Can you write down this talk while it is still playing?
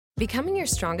Becoming your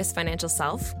strongest financial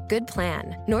self? Good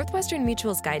plan. Northwestern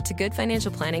Mutual's guide to good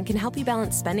financial planning can help you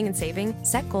balance spending and saving,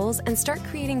 set goals, and start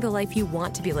creating the life you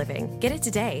want to be living. Get it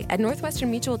today at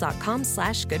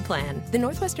northwesternmutual.com/goodplan. The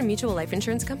Northwestern Mutual Life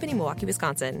Insurance Company, Milwaukee,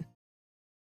 Wisconsin.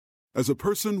 As a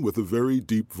person with a very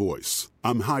deep voice,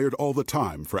 I'm hired all the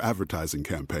time for advertising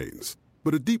campaigns.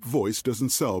 But a deep voice doesn't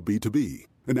sell B2B,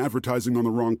 and advertising on the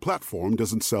wrong platform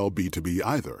doesn't sell B2B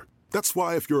either. That's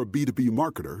why if you're a B2B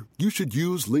marketer, you should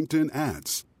use LinkedIn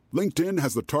ads. LinkedIn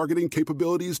has the targeting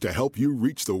capabilities to help you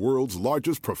reach the world's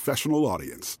largest professional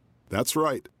audience. That's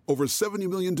right, over 70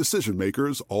 million decision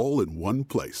makers all in one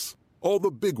place. All the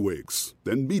big wigs,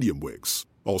 then medium wigs,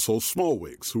 also small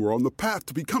wigs who are on the path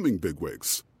to becoming big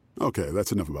wigs. Okay,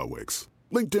 that's enough about wigs.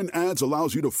 LinkedIn ads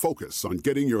allows you to focus on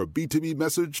getting your B2B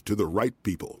message to the right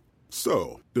people.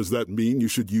 So, does that mean you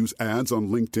should use ads on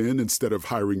LinkedIn instead of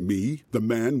hiring me, the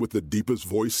man with the deepest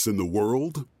voice in the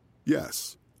world?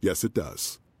 Yes. Yes, it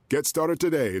does. Get started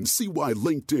today and see why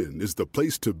LinkedIn is the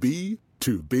place to be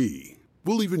to be.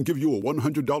 We'll even give you a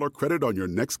 $100 credit on your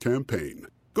next campaign.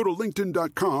 Go to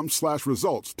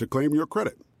linkedin.com/results to claim your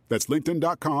credit. That's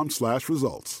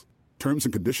linkedin.com/results. Terms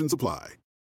and conditions apply.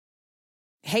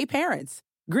 Hey parents,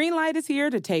 Greenlight is here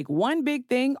to take one big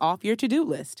thing off your to-do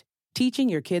list. Teaching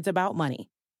your kids about money.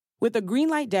 With a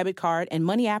Greenlight debit card and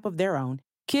money app of their own,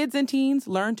 kids and teens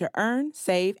learn to earn,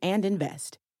 save, and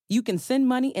invest. You can send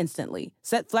money instantly,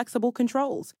 set flexible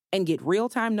controls, and get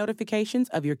real-time notifications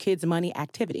of your kids' money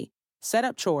activity. Set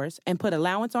up chores and put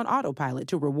allowance on autopilot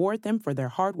to reward them for their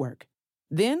hard work.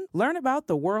 Then learn about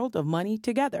the world of money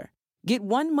together. Get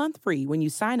 1 month free when you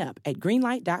sign up at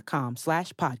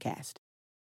greenlight.com/podcast.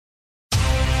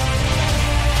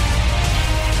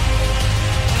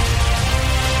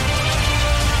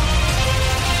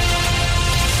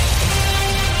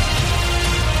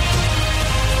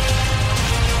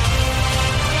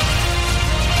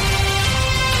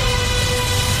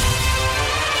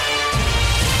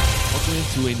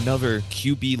 To another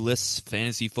QB Lists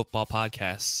Fantasy Football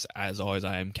Podcast. As always,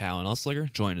 I am Callan Usliger,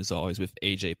 joined as always with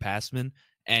AJ Passman,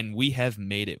 and we have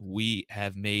made it. We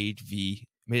have made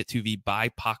it to the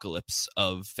bye-pocalypse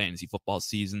of fantasy football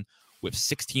season with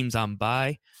 6 teams on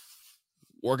bye.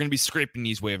 We're going to be scraping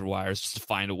these waiver wires just to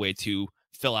find a way to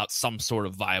fill out some sort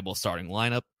of viable starting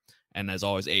lineup. And as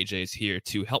always, AJ is here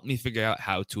to help me figure out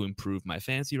how to improve my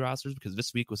fantasy rosters, because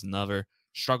this week was another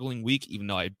struggling week, even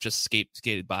though I just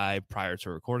skated by prior to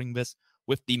recording this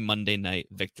with the Monday night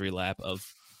victory lap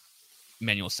of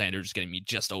Emmanuel Sanders getting me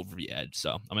just over the edge.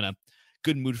 So I'm in a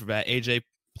good mood for that. AJ,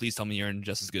 please tell me you're in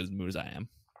just as good a mood as I am.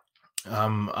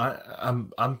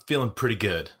 I'm feeling pretty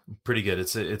good.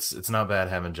 It's not bad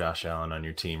having Josh Allen on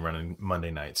your team running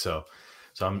Monday night. So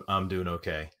I'm doing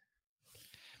okay.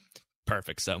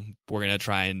 Perfect. So we're gonna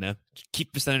try and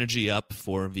keep this energy up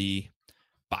for the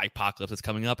bye-pocalypse that's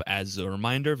coming up. As a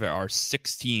reminder, there are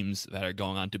 6 teams that are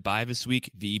going on to bye this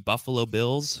week: the Buffalo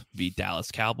Bills, the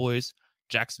Dallas Cowboys,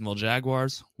 Jacksonville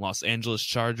Jaguars, Los Angeles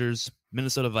Chargers,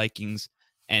 Minnesota Vikings,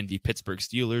 and the Pittsburgh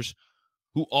Steelers,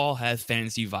 who all have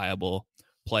fantasy viable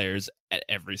players at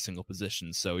every single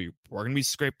position. So we're going to be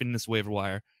scraping this waiver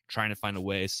wire, trying to find a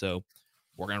way. So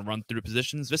we're going to run through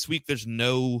positions. This week, there's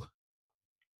no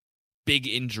big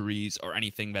injuries or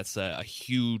anything that's a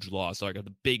huge loss. Like a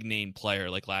big name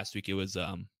player, like last week, it was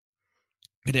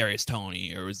Kadarius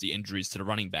Toney, or it was the injuries to the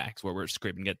running backs where we're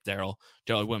scraping at Darrell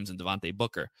Williams and Devontae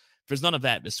Booker. There's none of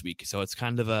that this week, so it's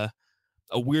kind of a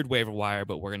weird waiver wire,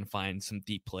 but we're going to find some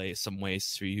deep plays, some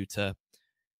ways for you to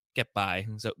get by.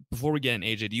 So before we get in,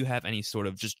 AJ, do you have any sort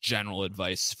of just general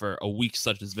advice for a week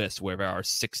such as this, where there are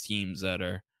 6 teams that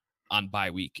are on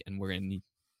bye week and we're going to need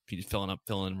to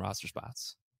fill in roster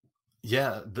spots?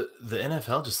 Yeah, the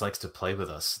NFL just likes to play with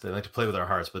us. They like to play with our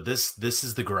hearts, but this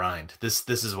is the grind. This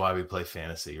is why we play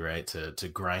fantasy, right? To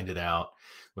grind it out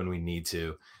when we need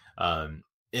to. And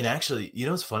actually, you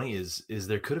know what's funny is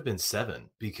there could have been 7,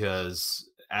 because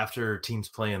after teams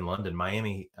play in London,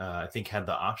 Miami I think had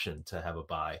the option to have a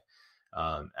bye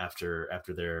after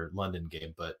their London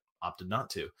game, but opted not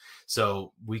to.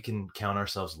 So we can count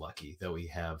ourselves lucky that we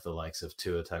have the likes of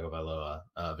Tua Tagovailoa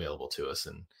available to us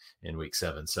in week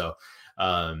 7. So,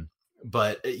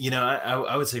 but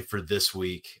I would say for this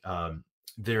week,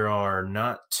 there are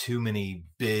not too many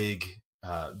big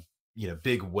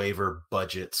waiver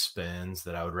budget spends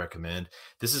that I would recommend.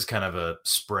 This is kind of a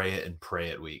spray it and pray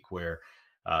it week where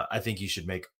I think you should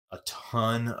make a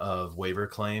ton of waiver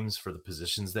claims for the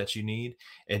positions that you need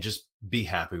and just be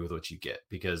happy with what you get.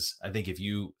 Because I think if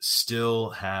you still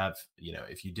have,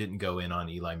 if you didn't go in on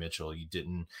Eli Mitchell, you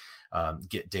didn't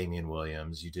get Damian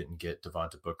Williams, you didn't get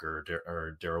Devonta Booker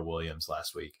or Darrell Williams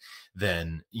last week,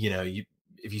 then,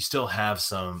 if you still have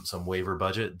some waiver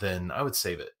budget, then I would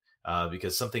save it.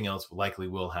 Because something else likely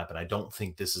will happen. I don't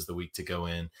think this is the week to go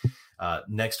in.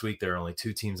 Next week, there are only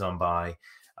 2 teams on bye.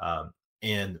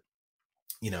 And,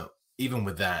 even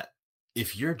with that,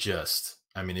 if you're just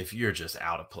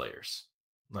out of players,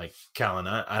 like Callan,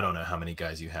 I don't know how many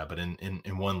guys you have, but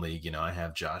in one league, I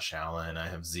have Josh Allen, I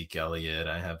have Zeke Elliott,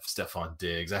 I have Stephon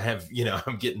Diggs, I have,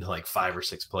 I'm getting to like 5 or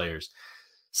 6 players.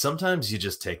 Sometimes you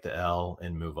just take the L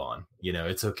and move on.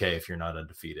 It's okay if you're not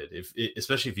undefeated.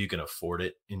 Especially if you can afford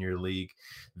it in your league,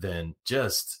 then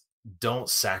just don't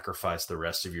sacrifice the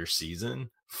rest of your season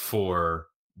for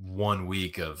 1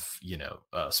 week of,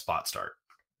 a spot start.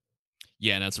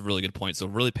 Yeah, and that's a really good point. So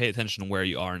really pay attention to where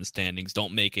you are in the standings.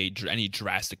 Don't make any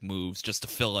drastic moves just to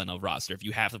fill in a roster. If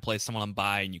you have to play someone on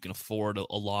bye and you can afford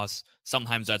a loss,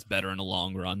 sometimes that's better in the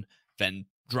long run than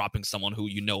dropping someone who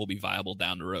will be viable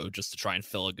down the road just to try and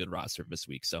fill a good roster this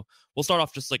week. So we'll start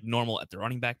off just like normal at the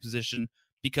running back position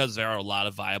because there are a lot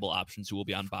of viable options who will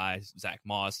be on bye. Zach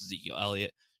Moss, Ezekiel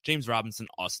Elliott, James Robinson,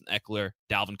 Austin Eckler,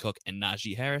 Dalvin Cook, and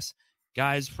Najee Harris.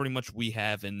 Guys, pretty much we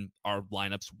have in our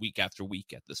lineups week after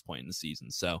week at this point in the season.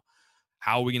 So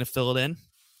how are we going to fill it in?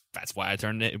 That's why I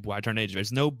turned AJ.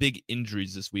 There's no big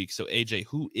injuries this week. So AJ,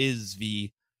 who is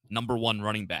the number 1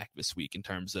 running back this week in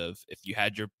terms of if you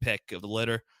had your pick of the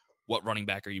litter, what running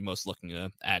back are you most looking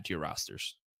to add to your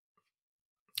rosters?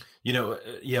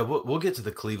 We'll get to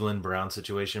the Cleveland Brown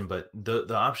situation, but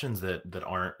the options that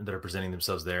are presenting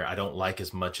themselves there, I don't like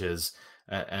as much as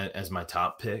my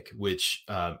top pick, which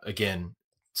again,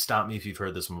 stop me if you've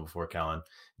heard this one before, Callan.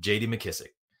 J.D.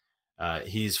 McKissic.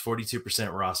 He's 42%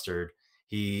 rostered.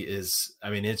 He is,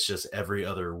 it's just every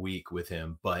other week with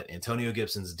him, but Antonio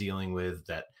Gibson's dealing with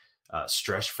that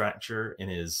stress fracture in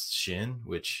his shin,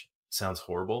 which sounds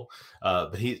horrible.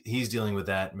 But he's dealing with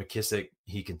that. McKissic,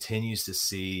 he continues to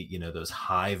see, those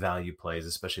high value plays,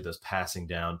 especially those passing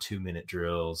down 2-minute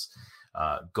drills,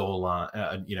 goal line,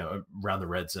 around the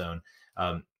red zone.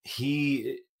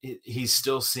 He's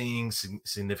still seeing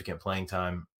significant playing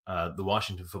time. The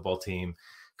Washington football team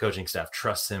coaching staff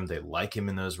trusts him. They like him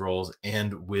in those roles.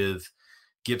 And with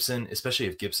Gibson, especially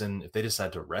if they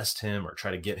decide to rest him or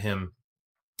try to get him,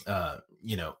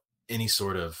 any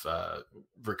sort of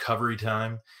recovery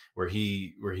time where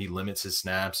he limits his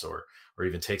snaps or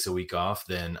even takes a week off,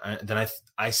 then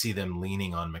I see them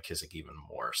leaning on McKissic even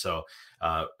more. So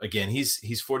again, he's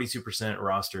 42%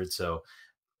 rostered. So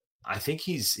I think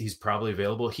he's probably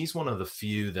available. He's one of the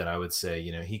few that I would say,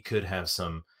 he could have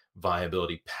some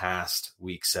viability past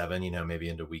week 7, maybe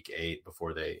into week 8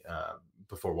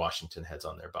 before Washington heads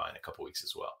on their bye in a couple weeks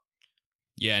as well.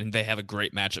 Yeah, and they have a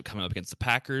great matchup coming up against the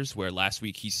Packers, where last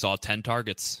week he saw 10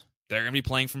 targets. They're going to be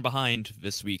playing from behind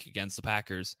this week against the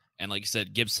Packers. And like you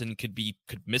said, Gibson could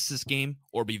miss this game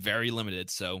or be very limited.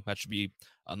 So that should be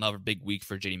another big week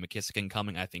for J.D. McKissic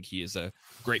incoming. I think he is a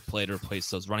great player to replace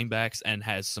those running backs and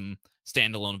has some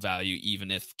standalone value, even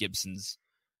if Gibson's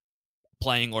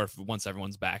playing or if once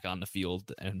everyone's back on the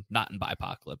field and not in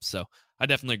Bipocalypse. So I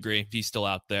definitely agree. If he's still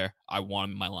out there, I want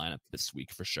him in my lineup this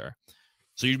week for sure.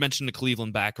 So you mentioned the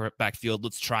Cleveland backfield.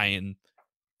 Let's try and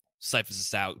cipher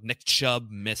this out. Nick Chubb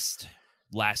missed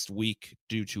last week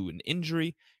due to an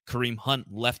injury. Kareem Hunt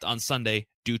left on Sunday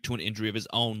due to an injury of his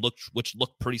own, which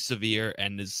looked pretty severe,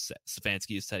 and as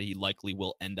Stefanski has said, he likely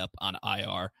will end up on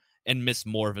IR and miss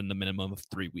more than the minimum of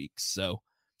 3 weeks. So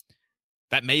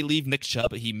that may leave Nick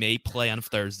Chubb. He may play on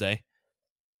Thursday.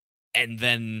 And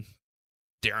then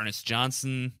D'Ernest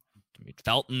Johnson,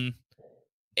 Felton.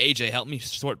 AJ, help me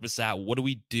sort this out. What do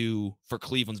we do for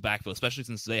Cleveland's backfield, especially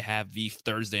since they have the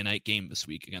Thursday night game this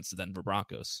week against the Denver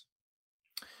Broncos?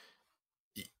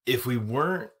 If we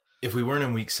weren't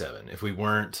in week 7, if we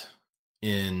weren't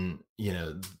in,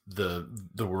 the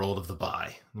world of the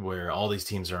bye where all these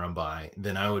teams are on bye,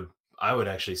 then I would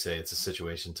actually say it's a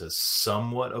situation to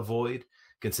somewhat avoid,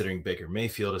 considering Baker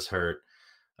Mayfield is hurt.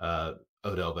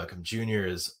 Odell Beckham Jr.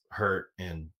 is hurt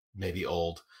and maybe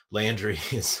old. Landry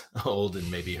is old and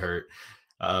maybe hurt.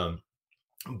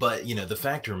 But, the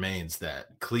fact remains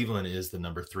that Cleveland is the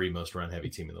number 3 most run heavy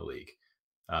team in the league.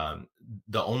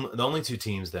 The only 2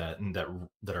 teams that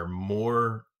are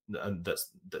more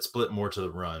that split more to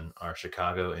the run are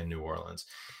Chicago and New Orleans.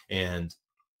 And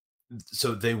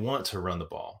so they want to run the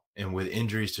ball, and with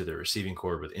injuries to the receiving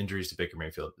corps, with injuries to Baker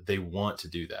Mayfield, they want to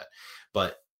do that.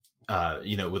 But,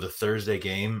 with a Thursday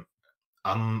game,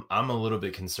 I'm a little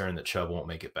bit concerned that Chubb won't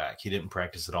make it back. He didn't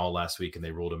practice at all last week, and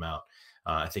they ruled him out,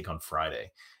 I think, on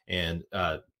Friday. And,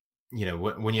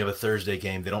 when you have a Thursday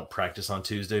game, they don't practice on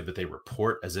Tuesday, but they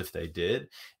report as if they did,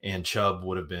 and Chubb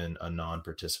would have been a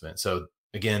non-participant. So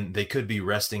again, they could be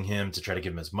resting him to try to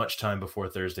give him as much time before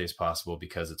Thursday as possible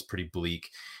because it's pretty bleak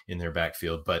in their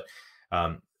backfield. But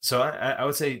so I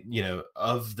would say,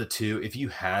 of the two, if you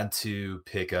had to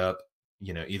pick up,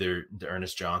 either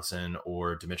Ernest Johnson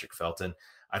or Demetric Felton,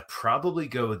 I'd probably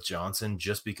go with Johnson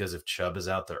just because if Chubb is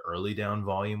out, the early down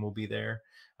volume will be there.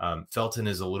 Felton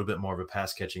is a little bit more of a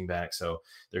pass catching back, so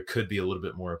there could be a little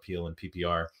bit more appeal in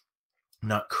PPR.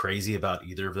 Not crazy about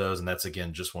either of those, and that's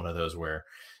again just one of those where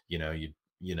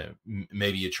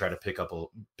maybe you try to pick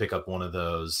up one of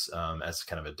those as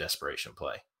kind of a desperation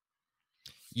play.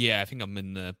 Yeah, I think I'm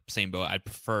in the same boat. I'd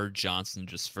prefer Johnson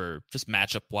just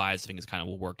matchup wise. I think it's kind of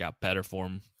will work out better for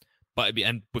him. But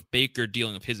and with Baker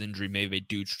dealing with his injury, maybe they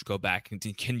do go back and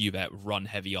continue that run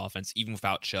heavy offense, even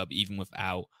without Chubb, even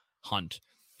without Hunt.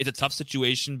 It's a tough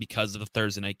situation because of the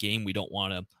Thursday night game. We don't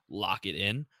want to lock it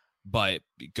in, but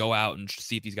go out and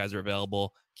see if these guys are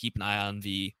available. Keep an eye on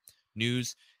the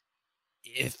news.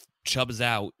 If Chubb is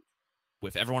out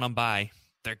with everyone on bye,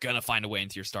 they're going to find a way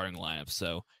into your starting lineup.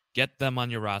 So get them on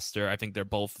your roster. I think they're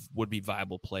both would be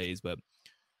viable plays, but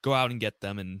go out and get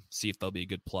them and see if they'll be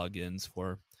good plug-ins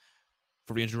for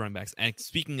the injured running backs. And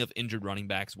speaking of injured running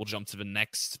backs, we'll jump to the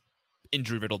next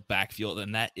injury-riddled backfield,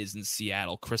 and that is in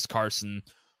Seattle. Chris Carson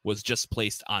was just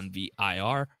placed on the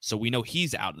IR, so we know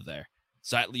he's out of there.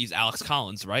 So that leaves Alex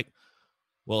Collins, right?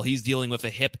 Well, he's dealing with a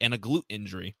hip and a glute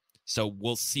injury, so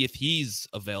we'll see if he's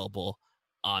available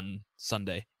on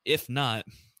Sunday. If not,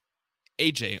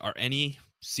 AJ, are any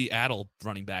Seattle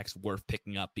running backs worth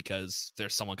picking up because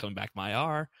there's someone coming back from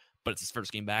IR, but it's his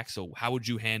first game back? So how would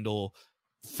you handle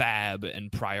fab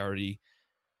and priority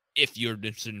if you're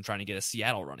interested in trying to get a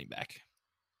Seattle running back?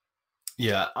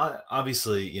 Yeah,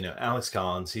 obviously, Alex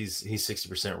Collins, he's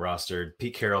 60% rostered.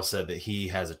 Pete Carroll said that he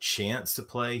has a chance to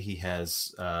play. He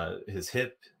has his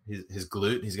hip, his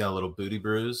glute, he's got a little booty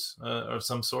bruise of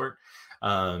some sort.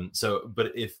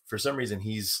 But if for some reason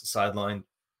he's sidelined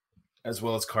as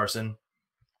well as Carson,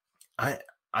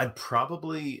 I'd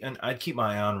keep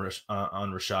my eye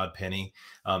on Rashad Penny.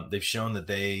 They've shown that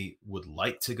they would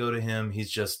like to go to him.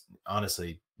 He's just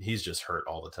hurt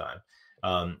all the time.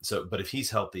 But if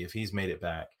he's healthy, if he's made it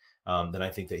back, then I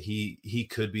think that he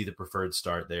could be the preferred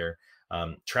start there.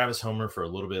 Travis Homer for a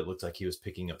little bit looked like he was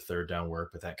picking up third down work,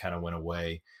 but that kind of went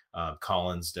away.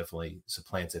 Collins definitely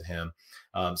supplanted him.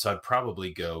 So I'd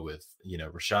probably go with,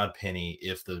 Rashad Penny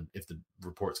if the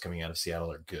reports coming out of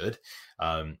Seattle are good.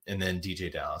 And then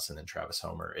DJ Dallas and then Travis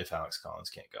Homer if Alex Collins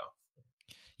can't go.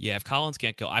 Yeah, if Collins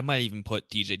can't go, I might even put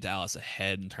DJ Dallas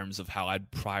ahead in terms of how I'd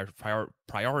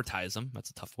prioritize him. That's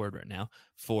a tough word right now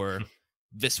for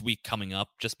this week coming up,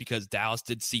 just because Dallas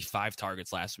did see 5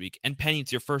 targets last week. And Penny,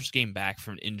 it's your first game back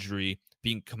from an injury,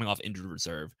 coming off injured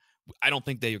reserve. I don't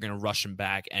think that you're going to rush him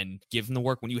back and give him the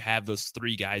work. When you have those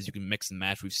 3 guys you can mix and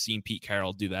match, we've seen Pete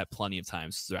Carroll do that plenty of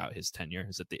times throughout his tenure,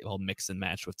 is that they'll mix and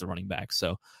match with the running back.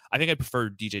 So I think I'd prefer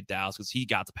DJ Dallas because he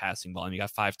got the passing volume. He got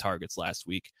 5 targets last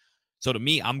week. So to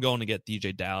me, I'm going to get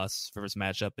DJ Dallas for his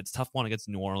matchup. It's a tough one against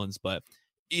New Orleans, but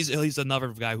he's another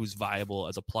guy who's viable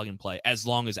as a plug and play as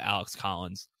long as Alex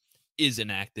Collins is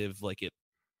inactive,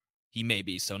 he may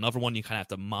be. So another one you kind of have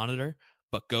to monitor,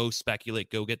 but go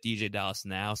speculate, go get DJ Dallas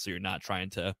now so you're not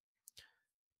trying to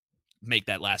make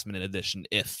that last minute addition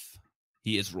if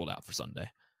he is ruled out for Sunday.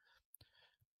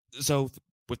 So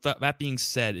with that being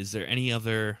said, is there any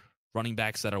other running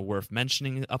backs that are worth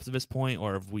mentioning up to this point,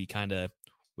 or have we kind of,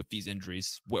 with these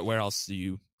injuries, where else do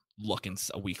you look in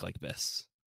a week like this?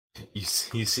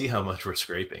 You see how much we're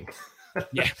scraping.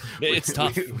 Yeah, it's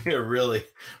tough. We're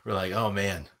like, oh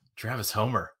man, Travis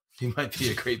Homer, he might be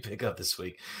a great pickup this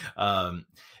week.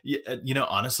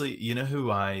 Honestly,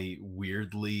 who I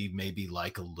weirdly maybe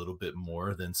like a little bit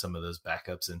more than some of those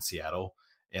backups in Seattle,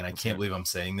 and I can't believe I'm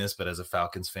saying this, but as a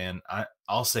Falcons fan,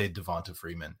 I'll say Devonta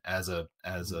Freeman as a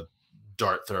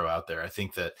dart throw out there. I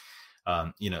think that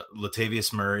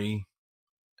Latavius Murray,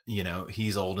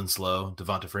 he's old and slow.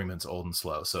 Devonta Freeman's old and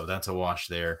slow. So that's a wash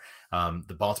there.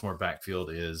 The Baltimore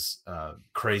backfield is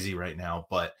crazy right now,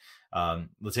 but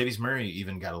Latavius Murray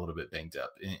even got a little bit banged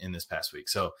up in this past week.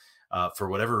 So for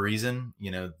whatever reason,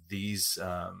 these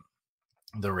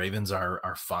the Ravens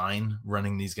are fine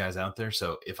running these guys out there.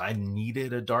 So if I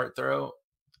needed a dart throw,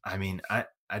 I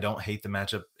don't hate the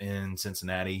matchup in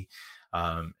Cincinnati.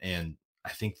 And I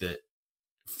think that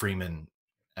Freeman,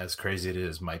 as crazy it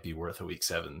is, might be worth a week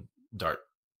 7 dart.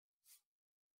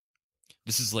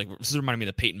 This is reminding me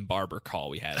of the Peyton Barber call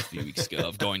we had a few weeks ago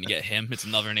of going to get him. It's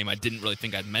another name I didn't really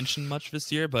think I'd mention much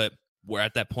this year, but we're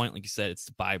at that point. Like you said,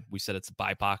 we said it's a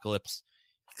buy-apocalypse.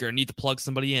 You're going to need to plug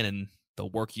somebody in, and the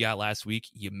work you got last week,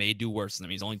 you may do worse than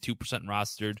him. He's only 2%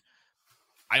 rostered.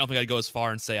 I don't think I'd go as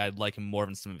far and say I'd like him more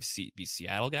than some of these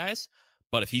Seattle guys.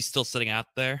 But if he's still sitting out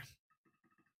there,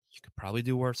 you could probably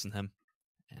do worse than him.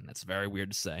 And that's very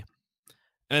weird to say.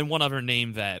 And one other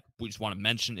name that we just want to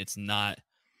mention, it's not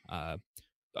a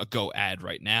go add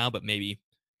right now, but maybe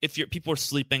if people are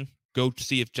sleeping, go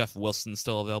see if Jeff Wilson's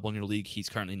still available in your league. He's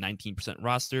currently 19%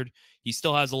 rostered. He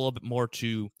still has a little bit more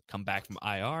to come back from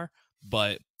IR,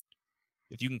 but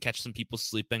if you can catch some people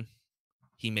sleeping,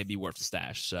 he may be worth a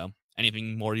stash. So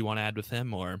anything more you want to add with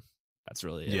him, or that's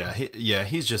really it? Yeah,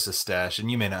 he's just a stash, and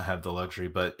you may not have the luxury,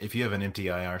 but if you have an empty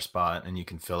IR spot and you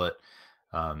can fill it,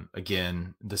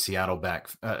 again, the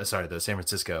the San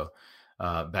Francisco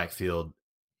backfield,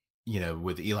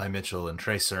 with Eli Mitchell and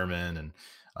Trey Sermon and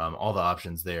all the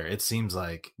options there, it seems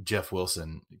like Jeff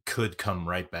Wilson could come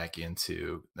right back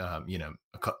into,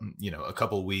 a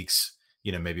couple weeks,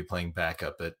 maybe playing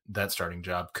backup, but that starting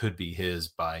job could be his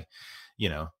by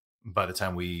the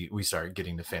time we start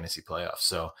getting to fantasy playoffs.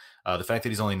 So the fact that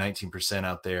he's only 19%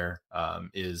 out there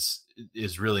is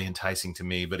really enticing to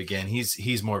me. But again,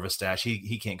 he's more of a stash.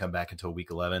 He can't come back until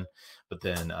week 11. But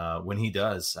then when he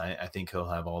does, I think he'll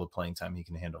have all the playing time he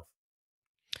can handle.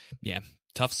 Yeah,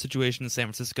 tough situation in San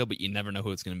Francisco, but you never know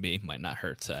who it's going to be. Might not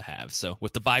hurt to have. So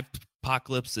with the bye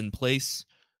apocalypse in place,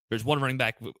 there's one running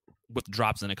back with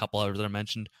drops and a couple others that I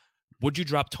mentioned. Would you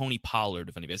drop Tony Pollard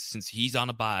if any of this, since he's on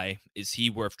a bye? Is he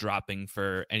worth dropping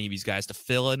for any of these guys to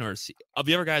fill in, or of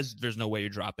the other guys? There's no way you're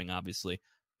dropping, obviously.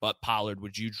 But Pollard,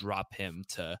 would you drop him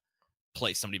to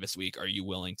play somebody this week? Are you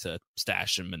willing to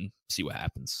stash him and see what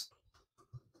happens?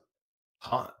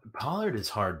 Pollard is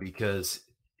hard because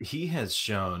he has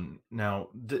shown now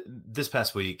this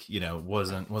past week,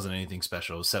 wasn't anything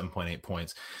special. It was 7.8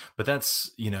 points, but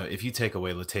that's, if you take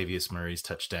away Latavius Murray's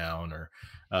touchdown or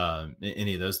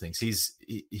any of those things,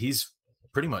 he's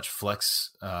pretty much flex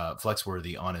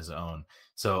worthy on his own.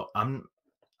 So I'm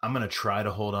going to try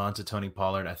to hold on to Tony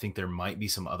Pollard. I think there might be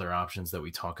some other options that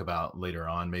we talk about later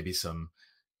on, maybe some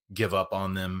give up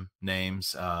on them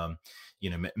names,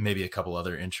 maybe a couple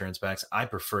other insurance backs. I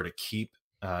prefer to keep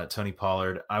Tony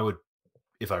Pollard. I would,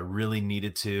 if I really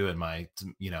needed to, and my,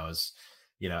 is,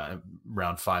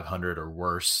 around 500 or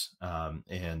worse,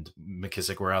 and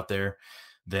McKissick were out there,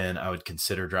 then I would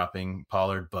consider dropping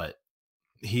Pollard, but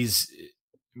he's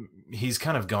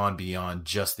kind of gone beyond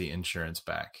just the insurance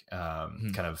back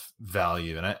kind of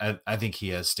value. And I think he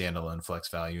has standalone flex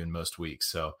value in most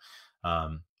weeks. So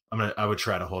I would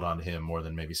try to hold on to him more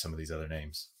than maybe some of these other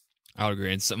names. I would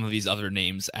agree. And some of these other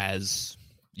names, as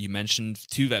you mentioned,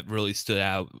 two that really stood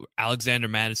out, Alexander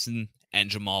Madison and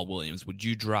Jamal Williams. Would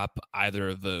you drop either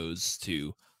of those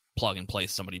to plug and play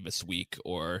somebody this week?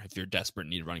 Or if you're desperate and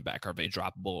need a running back, are they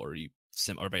droppable, or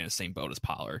are they in the same boat as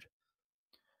Pollard?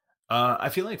 I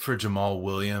feel like for Jamal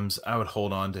Williams, I would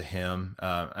hold on to him.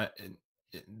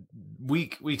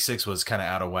 Week 6 was kind of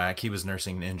out of whack. He was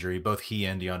nursing an injury. Both he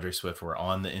and DeAndre Swift were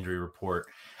on the injury report.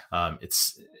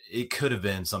 It could have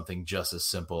been something just as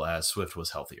simple as Swift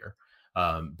was healthier.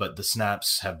 But the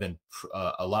snaps have been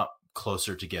a lot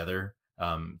closer together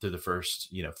through the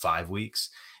first 5 weeks,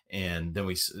 and then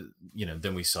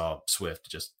we saw Swift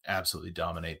just absolutely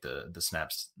dominate the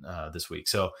snaps this week.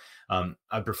 So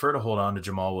I'd prefer to hold on to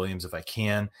Jamal Williams if I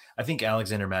can. I think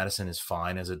Alexander Madison is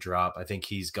fine as a drop. I think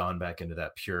he's gone back into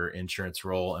that pure insurance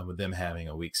role, and with them having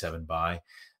a week 7 bye,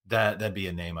 that'd be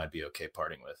a name I'd be okay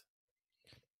parting with.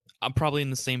 I'm probably in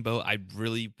the same boat. I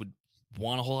really would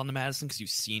want to hold on to Madison because you've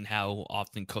seen how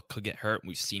often Cook could get hurt.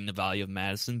 We've seen the value of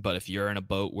Madison, but if you're in a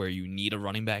boat where you need a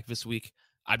running back this week,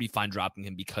 I'd be fine dropping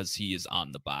him because he is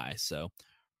on the bye. So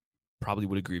probably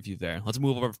would agree with you there. Let's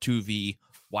move over to the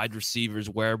wide receivers,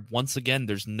 where once again,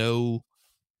 there's no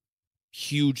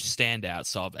huge standout.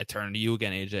 So I turn to you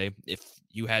again, AJ. If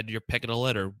you had your pick of the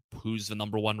litter, who's the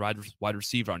number one wide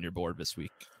receiver on your board this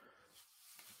week?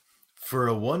 For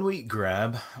a 1 week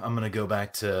grab, I'm going to go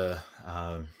back to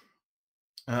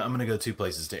I'm going to go 2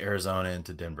 places, to Arizona and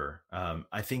to Denver.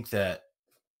 I think that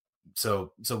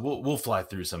so we'll fly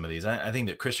through some of these. I think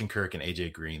that Christian Kirk and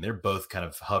AJ Green, they're both kind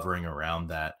of hovering around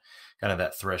that kind of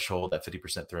that threshold, that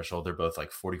 50% threshold. They're both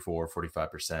like 44,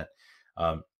 45%.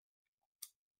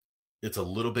 It's a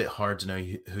little bit hard to know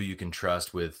who you can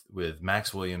trust with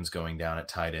Max Williams going down at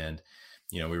tight end.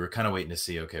 We were kind of waiting to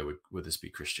see, okay, would this be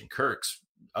Christian Kirk's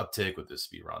uptick? Would this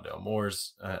be Rondale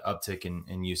Moore's uptick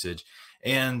in usage?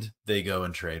 And they go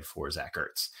and trade for Zach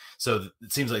Ertz. So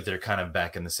it seems like they're kind of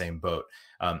back in the same boat.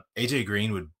 AJ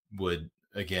Green would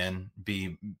again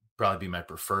probably be my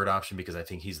preferred option because I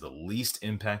think he's the least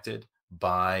impacted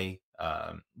by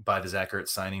the Zach Ertz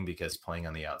signing because he's playing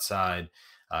on the outside.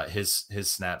 His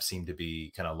snaps seem to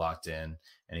be kind of locked in,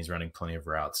 and he's running plenty of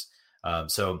routes.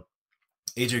 So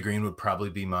AJ Green would probably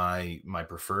be my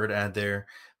preferred ad there.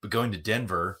 But going to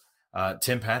Denver,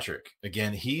 Tim Patrick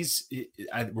again.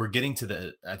 We're getting to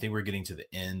the. I think we're getting to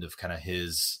the end of kind of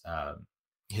his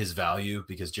value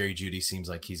because Jerry Jeudy seems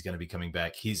like he's going to be coming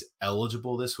back. He's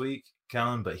eligible this week,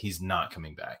 Callan, but he's not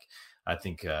coming back. I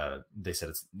think they said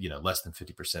it's less than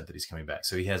 50% that he's coming back.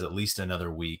 So he has at least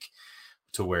another week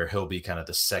to where he'll be kind of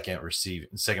the second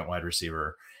wide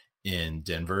receiver in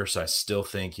Denver. So I still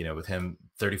think, with him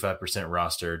 35%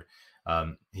 rostered,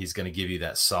 he's going to give you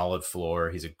that solid floor.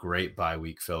 He's a great bye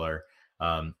week filler.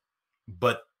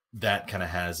 But that kind of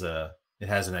has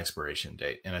an expiration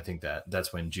date. And I think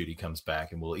that's when Jeudy comes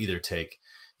back and will either take,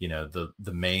 the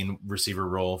main receiver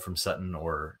role from Sutton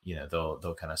or,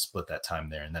 they'll kind of split that time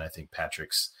there. And then I think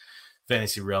Patrick's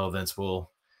fantasy relevance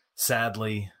will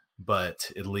sadly,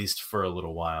 but at least for a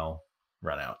little while,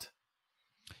 run out.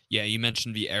 Yeah, you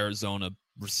mentioned the Arizona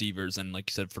receivers, and like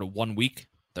you said, for the 1 week,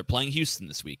 they're playing Houston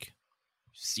this week.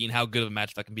 Seeing how good of a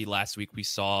match that can be last week, we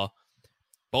saw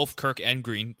both Kirk and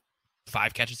Green,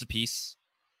 5 catches apiece.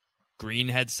 Green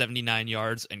had 79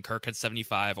 yards, and Kirk had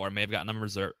 75, or may have gotten them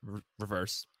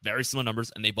reverse. Very similar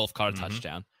numbers, and they both caught a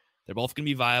touchdown. They're both going to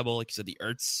be viable. Like you said, the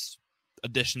Ertz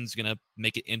addition is going to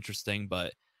make it interesting,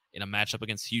 but in a matchup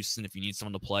against Houston, if you need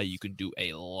someone to play, you can do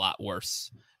a lot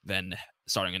worse than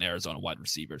starting an Arizona wide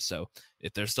receiver. So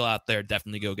if they're still out there,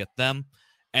 definitely go get them.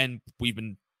 And we've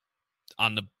been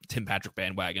on the Tim Patrick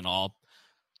bandwagon all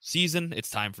season. It's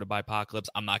time for the Bipocalypse.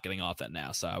 I'm not getting off that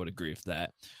now, so I would agree with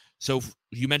that. So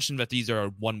you mentioned that these are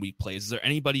 1 week plays. Is there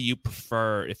anybody you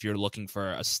prefer if you're looking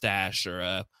for a stash or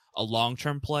a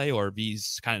long-term play, or are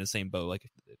these kind of the same boat?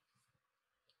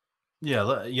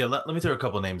 Let me throw a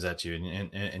couple names at you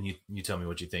and you tell me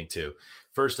what you think too.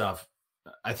 First off,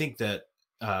 I think that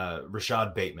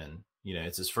Rashad Bateman,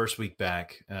 it's his first week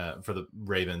back for the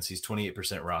Ravens. He's 28%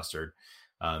 rostered.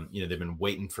 They've been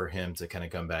waiting for him to kind of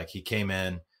come back. He came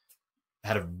in,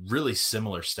 had a really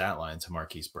similar stat line to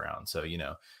Marquise Brown. So,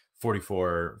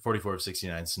 44 of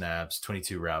 69 snaps,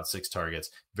 22 routes, 6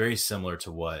 targets, very similar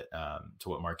to what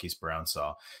Marquise Brown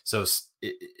saw. So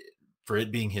for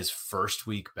it being his first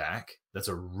week back, that's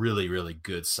a really, really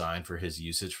good sign for his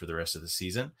usage for the rest of the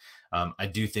season. I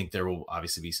do think there will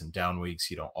obviously be some down weeks.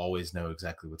 You don't always know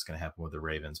exactly what's going to happen with the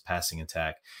Ravens passing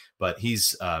attack, but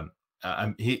he's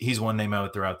one name I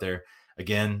would throw out there.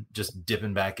 Again, just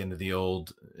dipping back into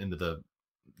the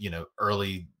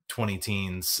early 20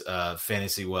 teens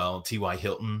fantasy. Well, T.Y.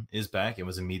 Hilton is back and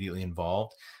was immediately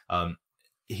involved.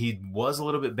 He was a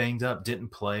little bit banged up, didn't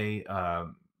play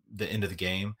the end of the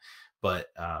game, but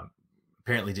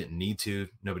apparently didn't need to.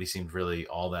 Nobody seemed really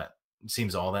all that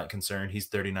concerned. He's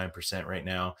 39% right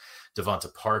now.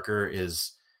 Devonta Parker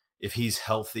is, if he's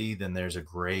healthy, then he has a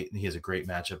great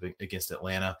matchup against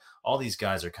Atlanta. All these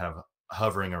guys are kind of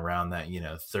hovering around that,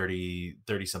 30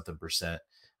 something percent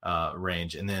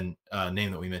range. And then a name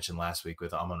that we mentioned last week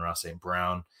with Amon-Ra St.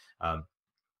 Brown,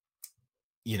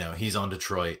 he's on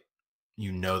Detroit.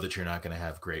 That you're not going to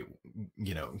have great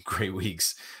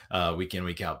weeks week in,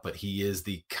 week out, but he is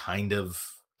the kind of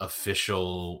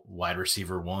official wide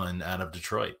receiver 1 out of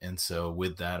Detroit. And so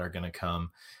with that are going to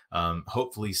come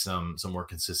hopefully some more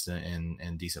consistent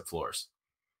and decent floors.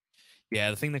 Yeah,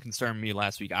 the thing that concerned me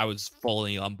last week, I was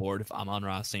fully on board with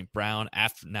Amon-Ra St. Brown.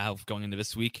 After now going into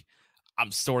this week,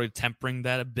 I'm sort of tempering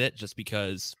that a bit just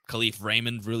because Khalif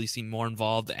Raymond really seemed more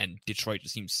involved and Detroit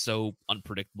just seems so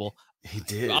unpredictable. He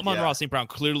did. Amon-Ra St. Brown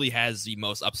clearly has the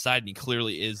most upside and he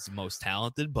clearly is the most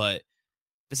talented, but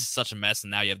this is such a mess.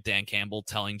 And now you have Dan Campbell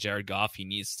telling Jared Goff he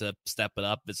needs to step it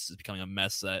up. This is becoming a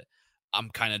mess that I'm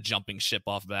kind of jumping ship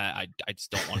off of that. I just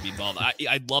don't want to be involved.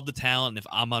 I love the talent. And if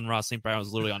Amon-Ra St. Brown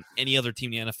was literally on any other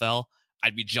team in the NFL,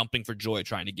 I'd be jumping for joy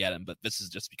trying to get him. But this is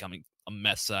just becoming a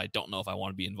mess that I don't know if I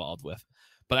want to be involved with.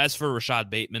 But as for Rashad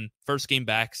Bateman, first game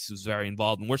back, he was very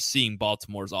involved. And we're seeing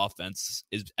Baltimore's offense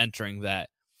is entering that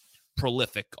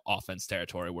prolific offense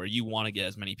territory where you want to get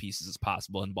as many pieces as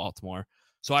possible in Baltimore.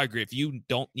 So I agree. If you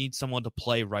don't need someone to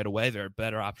play right away, there are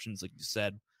better options, like you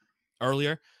said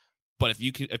earlier. But if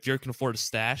you can afford a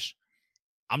stash,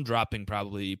 I'm dropping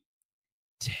probably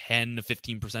 10 to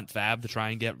 15% fab to try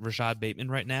and get Rashad Bateman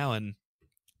right now and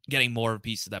getting more of a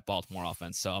piece of that Baltimore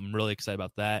offense. So I'm really excited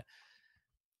about that.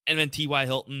 And then T.Y.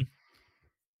 Hilton,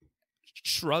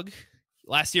 shrug.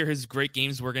 Last year, his great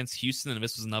games were against Houston, and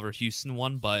this was another Houston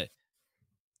one, but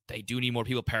they do need more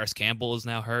people. Paris Campbell is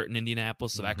now hurt in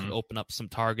Indianapolis, so that could open up some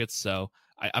targets. So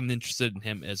I'm interested in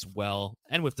him as well.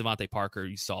 And with Devontae Parker,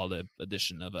 you saw the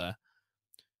addition of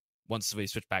once we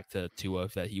switched back to Tua,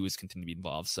 that he was continuing to be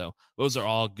involved. So those are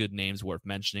all good names worth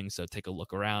mentioning. So take a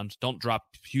look around. Don't drop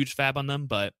huge fab on them,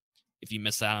 but if you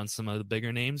miss out on some of the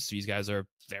bigger names, these guys are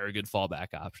very good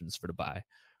fallback options for the buy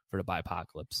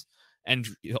apocalypse. And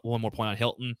one more point on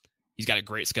Hilton. He's got a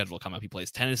great schedule coming up. He plays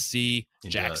Tennessee,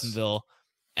 Jacksonville,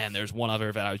 and there's one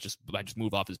other that I just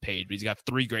move off his page. But he's got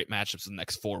 3 great matchups in the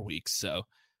next 4 weeks. So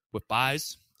with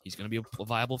buys, he's going to be a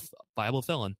viable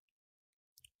fill-in.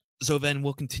 So then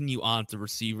we'll continue on to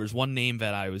receivers. One name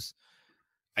that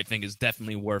I think is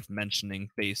definitely worth mentioning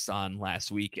based on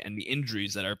last week and the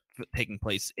injuries that are taking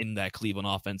place in that Cleveland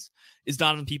offense is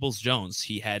Donovan Peoples-Jones.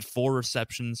 He had 4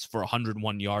 receptions for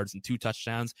 101 yards and 2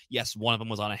 touchdowns. Yes, one of them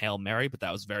was on a Hail Mary, but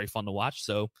that was very fun to watch.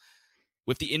 So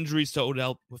with the injuries to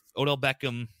with Odell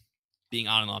Beckham being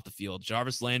on and off the field,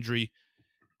 Jarvis Landry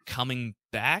coming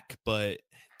back, but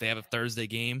they have a Thursday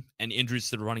game, and injuries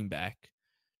to the running back.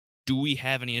 Do we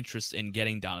have any interest in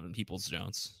getting Donovan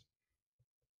Peoples-Jones?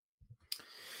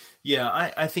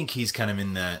 Yeah, I think he's kind of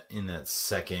in that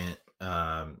second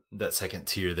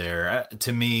tier there.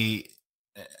 To me,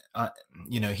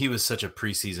 he was such a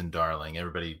preseason darling.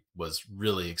 Everybody was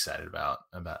really excited about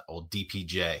old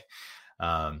DPJ.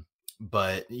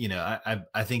 But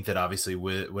I think that obviously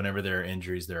whenever there are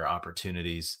injuries, there are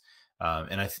opportunities.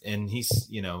 And he's,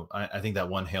 I think that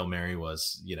one Hail Mary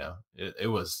was,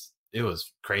 it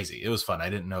was crazy. It was fun. I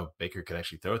didn't know Baker could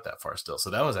actually throw it that far still. So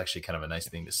that was actually kind of a nice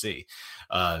thing to see.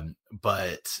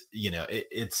 But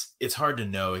it's hard to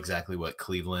know exactly what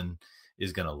Cleveland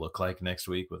is going to look like next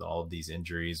week with all of these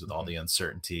injuries, with all the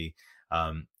uncertainty.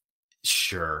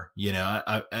 Sure.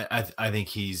 I think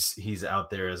he's out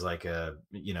there as like a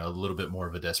little bit more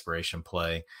of a desperation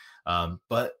play.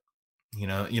 But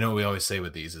what we always say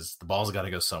with these is the ball's got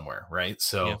to go somewhere. Right.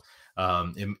 So, yeah.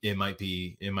 It might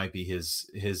be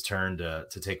his turn to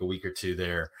take a week or two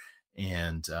there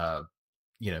and,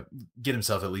 get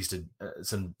himself at least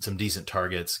some decent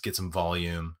targets, get some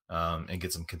volume, and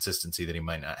get some consistency that he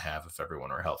might not have if everyone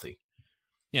were healthy.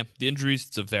 Yeah, the injuries,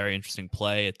 it's a very interesting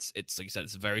play. It's like you said,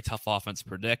 it's a very tough offense to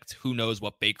predict. Who knows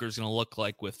what Baker's going to look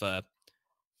like with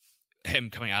him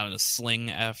coming out in a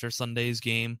sling after Sunday's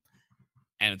game.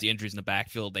 And with the injuries in the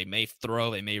backfield, they may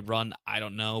throw, they may run. I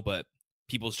don't know, but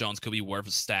Peoples-Jones could be worth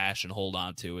a stash and hold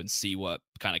on to and see what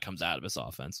kind of comes out of his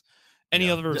offense. Any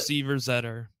other receivers that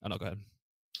are... Oh, no, go ahead.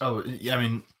 Oh, yeah, I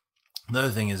mean, the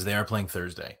other thing is they are playing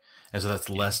Thursday. And so that's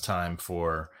less time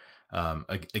for...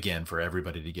 again, for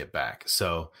everybody to get back.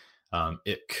 So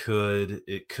it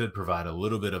could provide a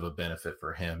little bit of a benefit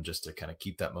for him just to kind of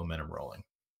keep that momentum rolling.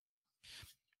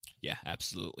 Yeah,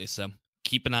 absolutely. So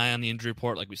keep an eye on the injury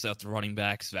report. Like we said, the running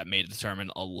backs, that may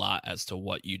determine a lot as to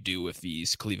what you do with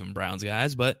these Cleveland Browns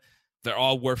guys, but they're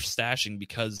all worth stashing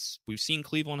because we've seen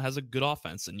Cleveland has a good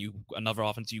offense, and another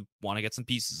offense you want to get some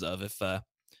pieces of if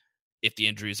the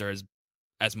injuries are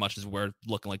as much as we're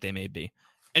looking like they may be.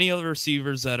 Any other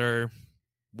receivers that are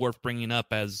worth bringing up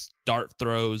as dart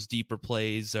throws, deeper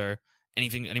plays, or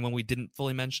anyone we didn't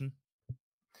fully mention?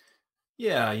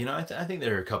 Yeah, I think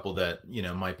there are a couple that,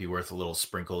 might be worth a little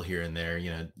sprinkle here and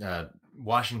there.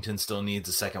 Washington still needs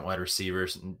a second wide receiver.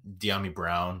 De'Ami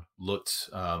Brown looked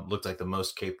like the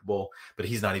most capable, but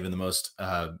he's not even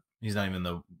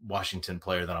the Washington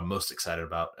player that I'm most excited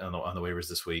about on the waivers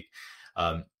this week.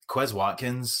 Quez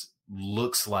Watkins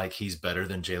looks like he's better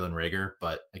than Jalen Reagor,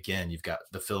 but again, you've got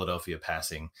the Philadelphia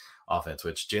passing offense,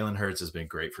 which Jalen Hurts has been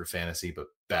great for fantasy, but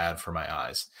bad for my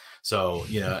eyes. So,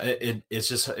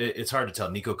 it's hard to tell.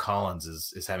 Nico Collins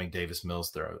is having Davis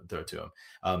Mills throw to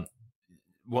him.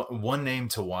 One name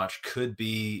to watch could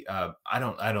be, I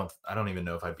don't even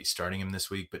know if I'd be starting him this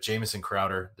week, but Jamison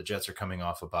Crowder. The Jets are coming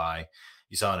off a bye.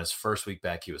 You saw in his first week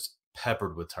back, he was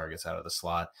peppered with targets out of the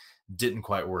slot. Didn't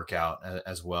quite work out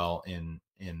as well in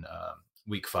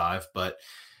week 5, but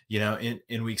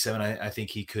in week 7, I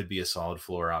think he could be a solid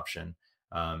floor option.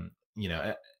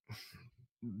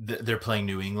 They're playing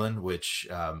New England, which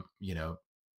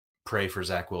pray for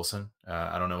Zach Wilson.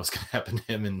 I don't know what's going to happen to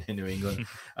him in New England.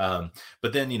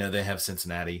 But then they have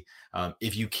Cincinnati.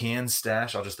 If you can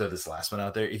stash, I'll just throw this last one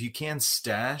out there. If you can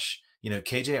stash,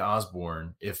 KJ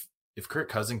Osborne, if Kirk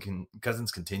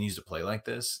Cousins continues to play like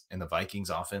this and the Vikings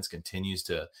offense continues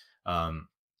to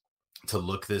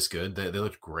look this good, they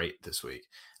looked great this week.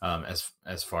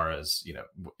 As far as,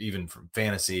 even from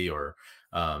fantasy or,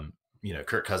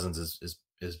 Kirk Cousins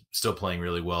is still playing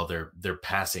really well. They're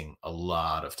passing a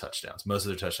lot of touchdowns. Most of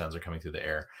their touchdowns are coming through the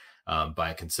air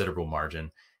by a considerable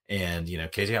margin. And,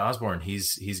 KJ Osborne,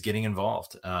 he's getting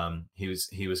involved. He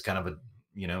was kind of a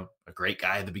great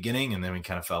guy at the beginning, and then we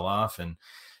kind of fell off and,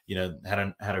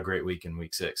 had a great week in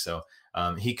week 6. So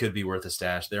he could be worth a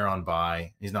stash. They're on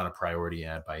bye. He's not a priority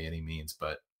ad by any means,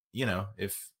 but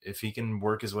if he can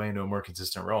work his way into a more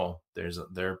consistent role, there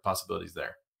are possibilities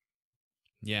there.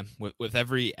 Yeah, with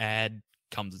every ad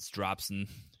comes its drops, and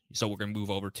so we're going to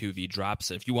move over to the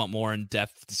drops. If you want more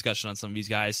in-depth discussion on some of these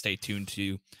guys, stay tuned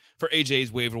for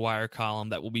AJ's waiver wire column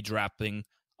that will be dropping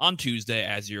on Tuesday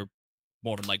as you're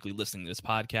more than likely listening to this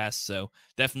podcast. So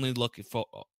definitely look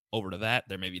over to that.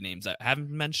 There may be names that haven't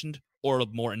been mentioned or a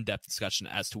more in-depth discussion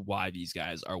as to why these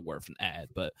guys are worth an ad.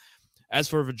 But as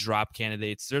for the drop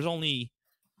candidates, there's only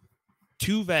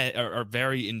two that are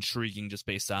very intriguing just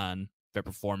based on their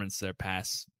performance their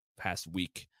past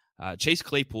week. Chase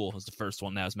Claypool was the first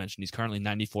one that was mentioned. He's currently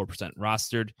 94%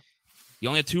 rostered. He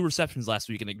only had 2 receptions last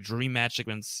week in a dream match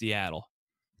against Seattle.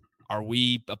 Are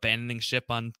we abandoning ship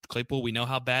on Claypool? We know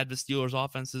how bad the Steelers'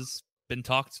 offense has been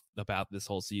talked about this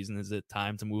whole season. Is it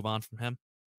time to move on from him?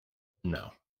 No.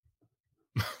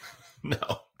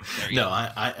 No,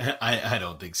 I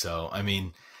don't think so. I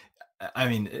mean,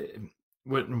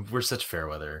 we're such fair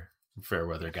weather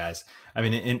guys. I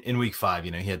mean, in week 5,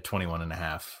 he had 21 and a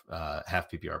half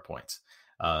PPR points.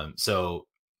 So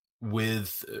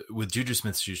with Juju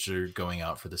Smith-Schuster going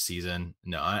out for the season,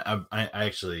 no, I'm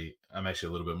actually a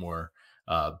little bit more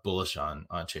bullish on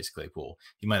Chase Claypool.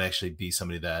 He might actually be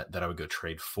somebody that I would go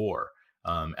trade for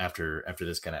after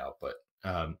this kind of out. But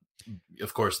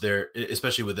of course, there,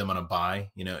 especially with them on a bye,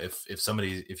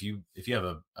 if you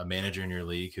have a manager in your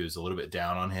league who's a little bit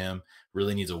down on him,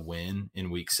 really needs a win in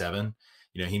week 7,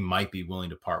 he might be willing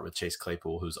to part with Chase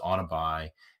Claypool, who's on a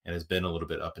bye and has been a little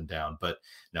bit up and down. But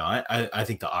no, I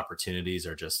think the opportunities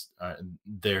are just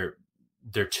they're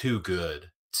too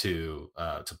good to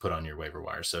put on your waiver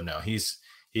wire. So no, he's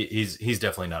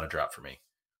definitely not a drop for me.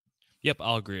 Yep,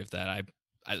 I'll agree with that.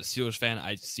 As a Steelers fan,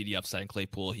 I see the upside in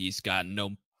Claypool. He's got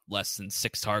no less than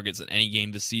 6 targets in any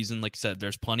game this season. Like I said,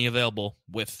 there's plenty available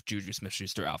with Juju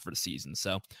Smith-Schuster out for the season.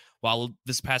 So while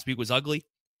this past week was ugly,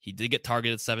 he did get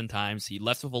targeted 7 times. He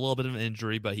left with a little bit of an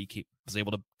injury, but he was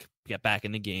able to get back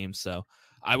in the game. So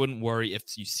I wouldn't worry if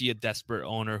you see a desperate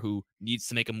owner who needs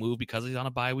to make a move because he's on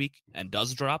a bye week and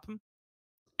does drop him,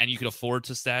 and you could afford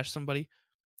to stash somebody,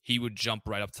 he would jump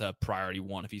right up to priority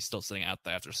 1 if he's still sitting out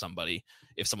there after somebody,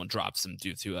 if someone drops him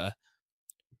due to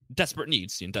desperate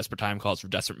needs. Desperate time calls for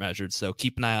desperate measures. So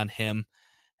keep an eye on him.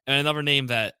 And another name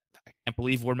that I can't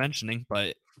believe we're mentioning,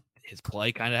 but his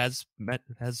play kind of has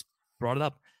brought it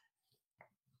up.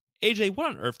 AJ, what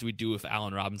on earth do we do with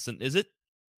Allen Robinson? Is it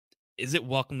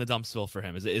welcome to Dumpsville for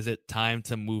him? Is it time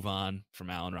to move on from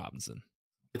Allen Robinson?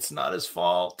 It's not his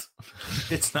fault.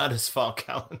 It's not his fault,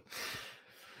 Calvin.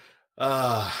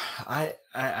 I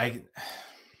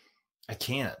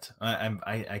can't.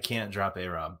 I can't drop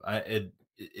A-Rob.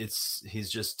 He's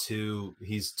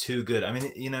too good. I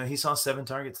mean, he saw 7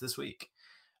 targets this week.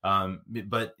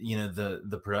 But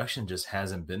the production just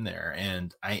hasn't been there,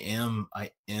 and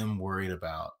I am worried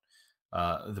about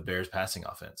the Bears passing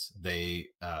offense. They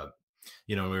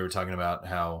we were talking about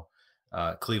how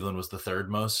Cleveland was the 3rd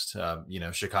most,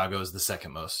 Chicago is the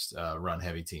 2nd most run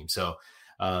heavy team. So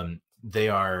they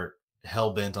are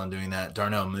hell bent on doing that.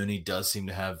 Darnell Mooney does seem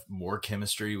to have more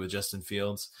chemistry with Justin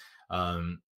Fields.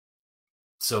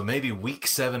 So maybe week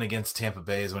 7 against Tampa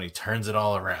Bay is when he turns it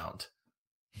all around.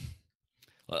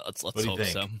 Well, let's hope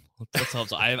so. Let's hope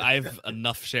so. I have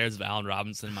enough shares of Allen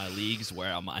Robinson in my leagues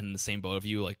where I'm in the same boat of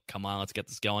you. Like, come on, let's get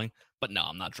this going. But no,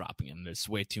 I'm not dropping him. There's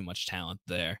way too much talent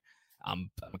there.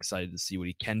 I'm excited to see what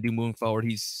he can do moving forward.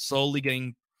 He's slowly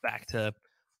getting back to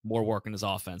more work in his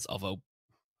offense. Although,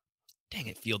 dang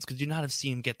it, Fields, could you not have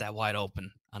seen him get that wide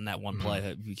open on that one play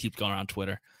that you keep going around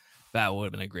Twitter? That would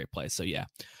have been a great play. So yeah,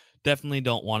 definitely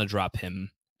don't want to drop him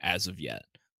as of yet.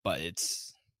 But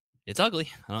it's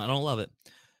ugly. I don't love it.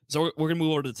 So we're going to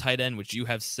move over to the tight end, which you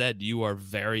have said you are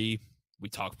we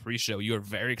talked pre-show, you are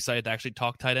very excited to actually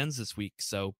talk tight ends this week.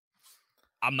 So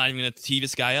I'm not even going to tee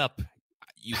this guy up.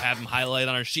 You have him highlighted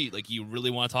on our sheet. Like, you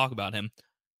really want to talk about him.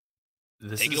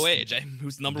 Take it away, AJ.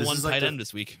 Who's the number 1 tight end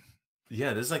this week?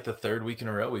 Yeah, this is like the 3rd week in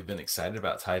a row we've been excited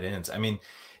about tight ends. I mean,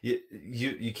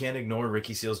 you can't ignore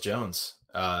Ricky Seals-Jones.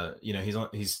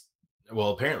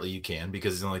 Apparently you can,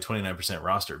 because he's only 29%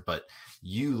 rostered, but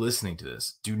you listening to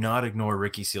this, do not ignore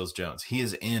Ricky Seals-Jones. He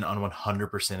is in on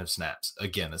 100% of snaps.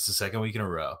 Again, it's the 2nd week in a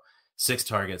row. 6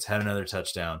 targets, had another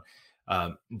touchdown.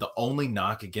 The only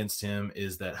knock against him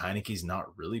is that Heineke's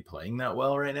not really playing that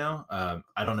well right now.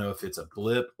 I don't know if it's a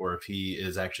blip or if he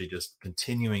is actually just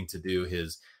continuing to do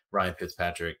his Ryan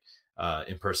Fitzpatrick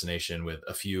impersonation with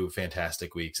a few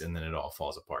fantastic weeks, and then it all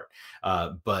falls apart.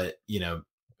 But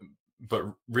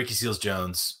Ricky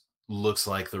Seals-Jones looks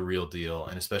like the real deal,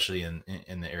 and especially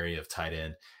in the area of tight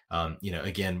end.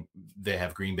 Again, they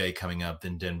have Green Bay coming up,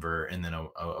 then Denver, and then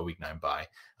a week 9 bye.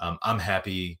 I'm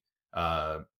happy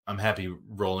I'm happy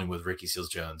rolling with Ricky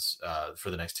Seals-Jones for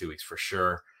the next 2 weeks for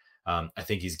sure. I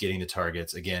think he's getting the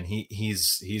targets again.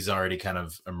 He's already kind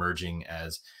of emerging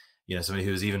as, somebody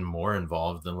who's even more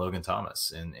involved than Logan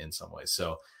Thomas in some ways.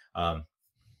 So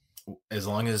as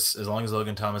long as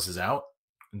Logan Thomas is out,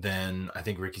 then I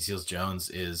think Ricky Seals-Jones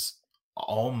is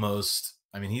almost.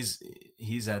 I mean,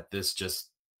 he's at this just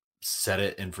set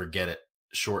it and forget it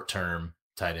short term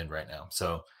tight end right now.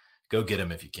 So go get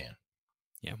him if you can.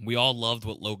 Yeah, we all loved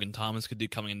what Logan Thomas could do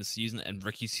coming into the season, and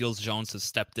Ricky Seals-Jones has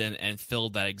stepped in and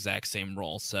filled that exact same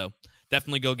role. So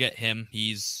definitely go get him.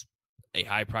 He's a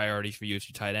high priority for you as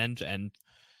your tight end. And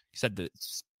he said that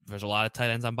there's a lot of tight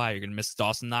ends on bye. You're going to miss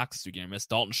Dawson Knox this week. You're going to miss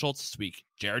Dalton Schultz this week.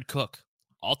 Jared Cook.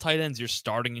 All tight ends you're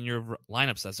starting in your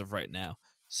lineups as of right now.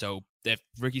 So if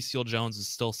Ricky Seals-Jones is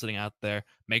still sitting out there,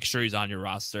 make sure he's on your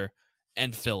roster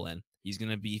and fill in. He's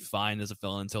going to be fine as a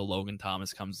fill-in until Logan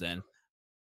Thomas comes in.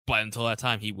 But until that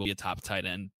time, he will be a top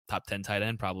 10 tight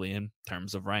end probably in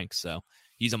terms of ranks. So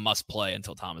he's a must play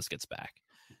until Thomas gets back.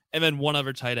 And then one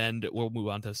other tight end, we'll move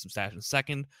on to some stats in a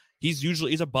second.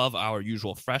 He's above our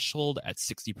usual threshold at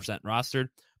 60% rostered.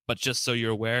 But just so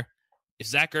you're aware, if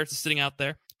Zach Ertz is sitting out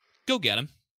there, go get him.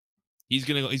 He's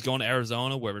going to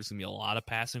Arizona where there's going to be a lot of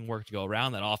passing work to go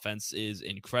around. That offense is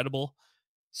incredible.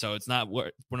 So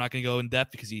we're not going to go in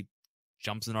depth because he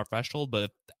jumps in our threshold, but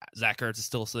if Zach Ertz is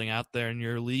still sitting out there in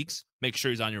your leagues, make sure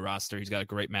he's on your roster. He's got a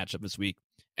great matchup this week,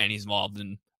 and he's involved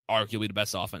in arguably the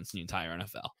best offense in the entire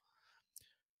NFL.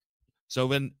 So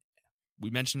then we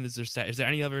mentioned, is there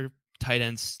any other tight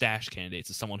end stash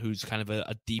candidates? As someone who's kind of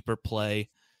a deeper play,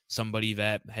 somebody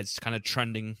that has kind of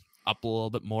trending up a little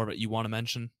bit more that you want to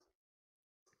mention?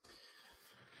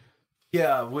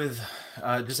 Yeah, with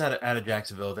just out of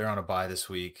Jacksonville, they're on a bye this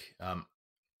week.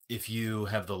 If you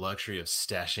have the luxury of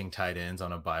stashing tight ends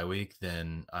on a bye week,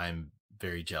 then I'm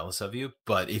very jealous of you.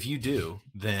 But if you do,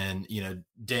 then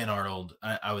Dan Arnold,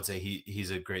 I would say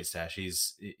he's a great stash.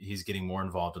 He's getting more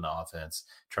involved in the offense.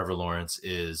 Trevor Lawrence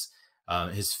is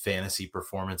his fantasy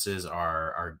performances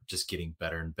are just getting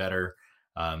better and better.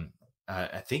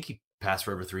 I think he passed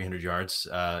for over 300 yards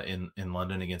in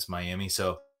London against Miami.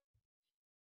 So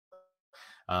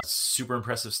super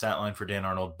impressive stat line for Dan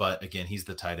Arnold, but again, he's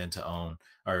the tight end to own,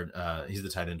 or he's the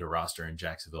tight end to roster in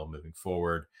Jacksonville moving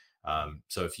forward.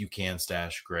 So if you can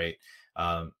stash, great.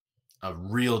 A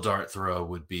real dart throw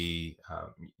would be,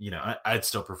 I'd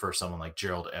still prefer someone like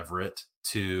Gerald Everett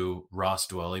to Ross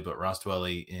Dwelley, but Ross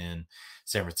Dwelley in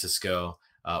San Francisco,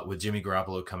 with Jimmy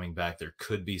Garoppolo coming back, there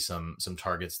could be some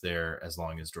targets there as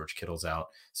long as George Kittle's out.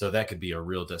 So that could be a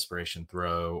real desperation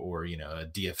throw, or, a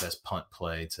DFS punt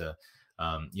play to,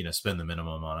 spend the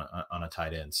minimum on a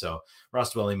tight end. So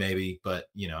Ross Dwelley maybe, but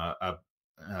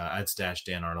I'd stash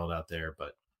Dan Arnold out there.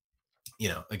 But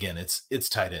again, it's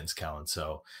tight ends, Kellen.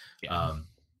 So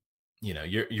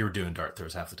you're doing dart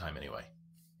throws half the time anyway.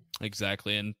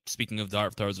 Exactly. And speaking of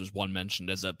dart throws, there's one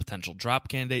mentioned as a potential drop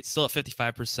candidate, still at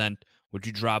 55%. Would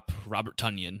you drop Robert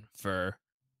Tonyan for?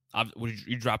 Would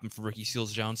you drop him for Ricky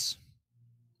Seals-Jones?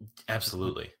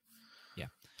 Absolutely. Yeah,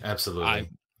 absolutely.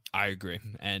 I agree.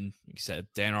 And like you said,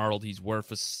 Dan Arnold, he's worth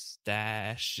a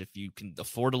stash if you can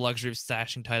afford the luxury of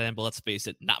stashing tight end. But let's face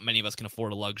it, not many of us can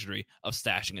afford the luxury of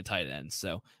stashing a tight end.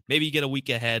 So maybe you get a week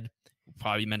ahead. We'll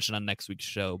probably mention on next week's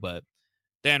show. But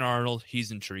Dan Arnold,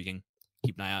 he's intriguing.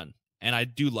 Keep an eye on. And I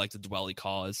do like the Dwelley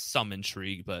call as some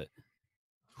intrigue, but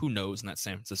who knows in that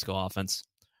San Francisco offense.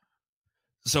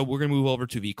 So we're going to move over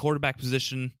to the quarterback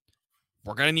position.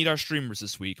 We're going to need our streamers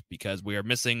this week because we are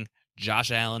missing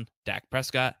Josh Allen, Dak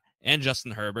Prescott, and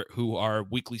Justin Herbert, who are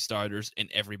weekly starters in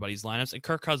everybody's lineups, and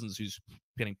Kirk Cousins, who's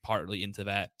getting partly into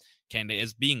that candidate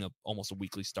as being almost a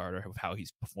weekly starter of how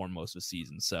he's performed most of the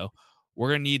season. So we're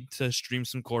going to need to stream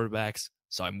some quarterbacks.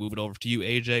 So I move it over to you,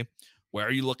 AJ. Where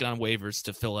are you looking on waivers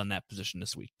to fill in that position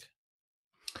this week?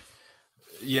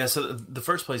 Yeah, so the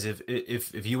first place,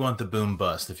 if you want the boom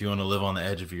bust, if you want to live on the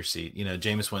edge of your seat,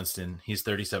 Jameis Winston, he's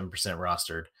 37%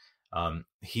 rostered.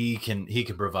 He can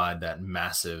provide that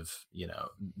massive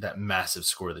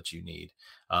score that you need,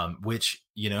 which,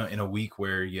 in a week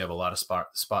where you have a lot of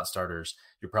spot starters,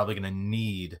 you're probably going to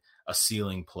need a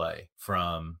ceiling play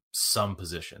from some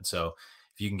position. So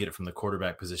if you can get it from the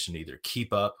quarterback position to either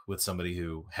keep up with somebody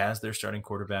who has their starting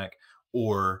quarterback,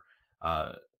 or,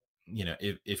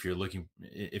 if you're looking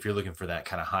for that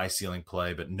kind of high ceiling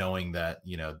play, but knowing that,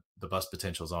 the bust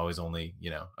potential is always only,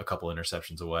 a couple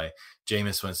interceptions away,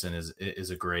 Jameis Winston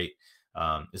is a great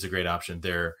option.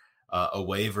 They're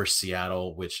away versus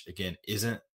Seattle, which again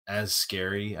isn't as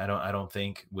scary. I don't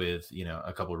think, with,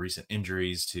 a couple of recent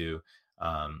injuries to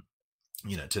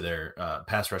their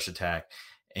pass rush attack,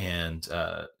 and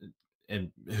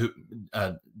and who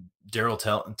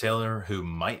Taylor, who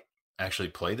might actually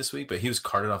play this week, but he was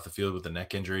carted off the field with a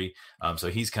neck injury, so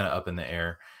he's kind of up in the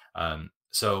air.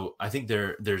 So I think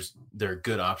there are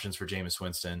good options for Jameis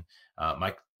Winston.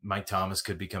 Mike Thomas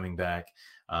could be coming back,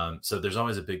 so there's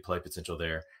always a big play potential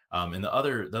there. And the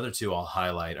other two I'll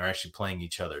highlight are actually playing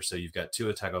each other. So you've got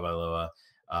Tua Tagovailoa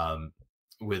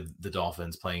with the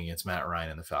Dolphins playing against Matt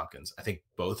Ryan and the Falcons. I think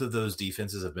both of those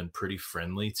defenses have been pretty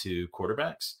friendly to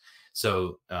quarterbacks.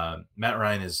 So Matt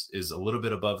Ryan is a little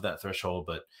bit above that threshold,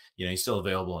 but he's still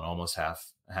available in almost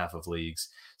half of leagues.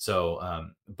 So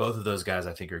both of those guys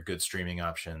I think are good streaming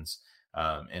options,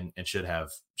 and should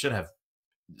have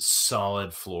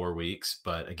solid floor weeks.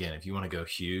 But again, if you want to go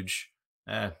huge,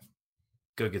 go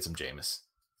get some Jameis.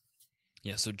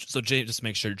 Yeah, so just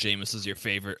make sure Jameis is your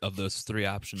favorite of those three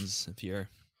options if you're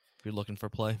looking for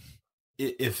play.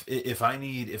 If I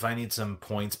need some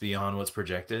points beyond what's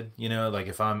projected, like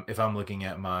if I'm looking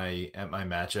at my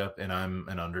matchup and I'm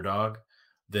an underdog,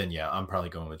 then yeah, I'm probably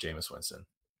going with Jameis Winston.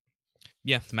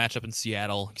 Yeah, the matchup in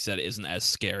Seattle, like you said, isn't as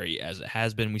scary as it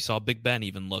has been. We saw Big Ben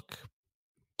even look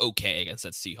okay against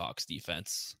that Seahawks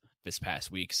defense this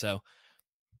past week. So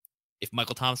if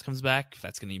Michael Thomas comes back,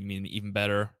 that's going to mean even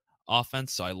better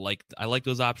offense. So I like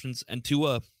those options. And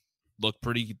Tua looked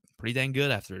pretty dang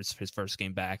good after his first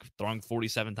game back, throwing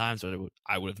 47 times, which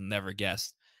I would have never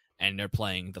guessed. And they're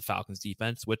playing the Falcons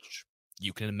defense, which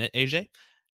you can admit, AJ,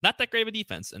 not that great of a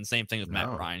defense. And same thing with Matt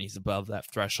Ryan. He's above that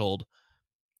threshold.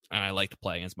 And I like to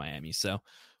play against Miami. So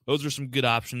those are some good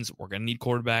options. We're going to need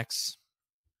quarterbacks.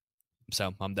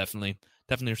 So I'm definitely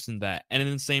interested in that. And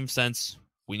in the same sense,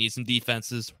 we need some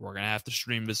defenses. We're going to have to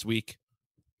stream this week.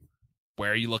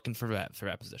 Where are you looking for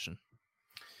that position?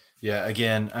 Yeah,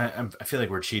 again, I feel like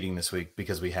we're cheating this week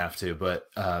because we have to. But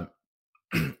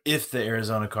if the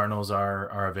Arizona Cardinals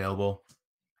are available,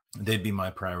 they'd be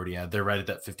my priority. They're right at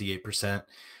that 58%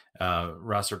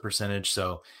 roster percentage.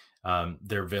 So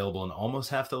they're available in almost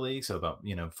half the league. So about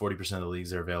 40% of the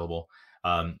leagues are available.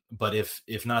 But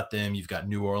if not them, you've got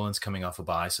New Orleans coming off a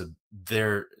bye, so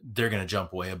they're going to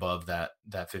jump way above that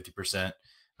 50%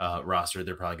 roster.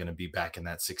 They're probably going to be back in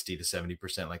that 60 to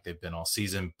 70% like they've been all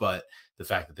season. But the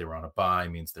fact that they were on a bye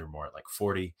means they're more at like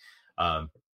 40.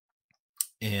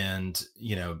 And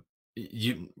you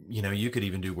could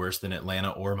even do worse than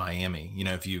Atlanta or Miami.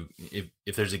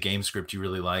 If there's a game script you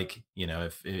really like,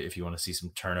 if you want to see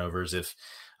some turnovers, if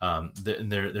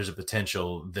there's a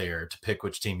potential there to pick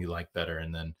which team you like better,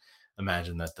 and then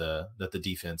imagine that the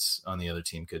defense on the other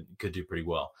team could do pretty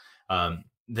well.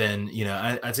 Then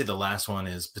I'd say the last one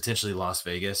is potentially Las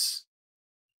Vegas,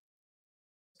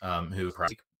 who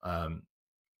coming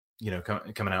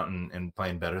out and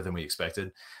playing better than we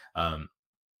expected. Let's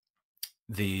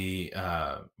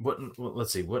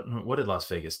see, what did Las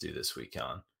Vegas do this week,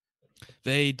 Alan?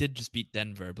 They did just beat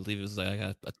Denver. I believe it was like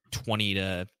a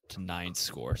 20-9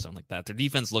 score, something like that. Their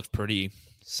defense looked pretty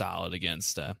solid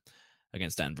against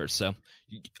Denver. So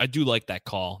I do like that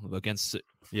call against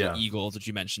the Eagles that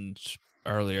you mentioned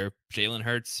earlier. Jalen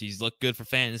Hurts, he's looked good for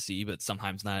fantasy, but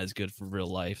sometimes not as good for real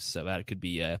life. So that could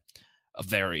be a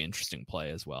very interesting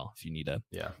play as well if you need a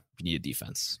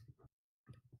defense.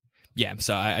 Yeah,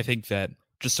 so I think that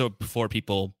just so before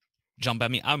people jump at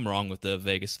me, I'm wrong with the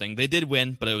Vegas thing. They did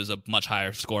win, but it was a much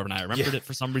higher score than I remembered it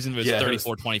for some reason. It was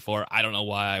 34-24. I don't know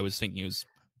why I was thinking it was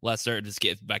lesser.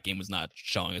 That game was not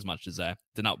showing as much as I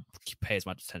did not pay as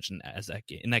much attention as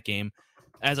in that game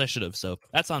as I should have. So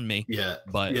that's on me. Yeah,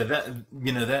 but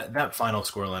that final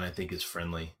scoreline I think is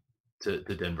friendly to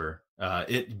Denver.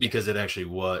 Because it actually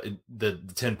was the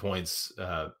 10 points.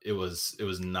 It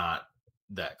was not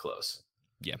that close.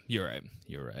 Yeah, you're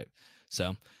right.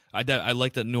 So I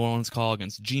like that New Orleans call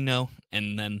against Geno,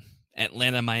 and then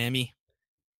Atlanta, Miami.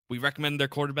 We recommend their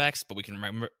quarterbacks, but we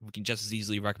can just as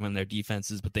easily recommend their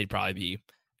defenses. But they'd probably be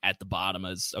at the bottom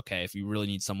as okay. If you really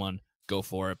need someone, go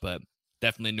for it. But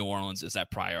definitely New Orleans is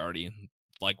that priority. And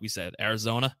like we said,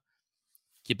 Arizona,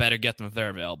 you better get them if they're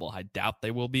available. I doubt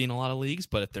they will be in a lot of leagues,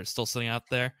 but if they're still sitting out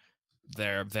there,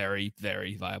 they're a very,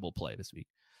 very viable play this week.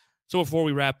 So before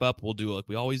we wrap up, we'll do like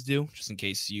we always do, just in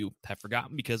case you have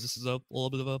forgotten, because this is a little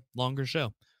bit of a longer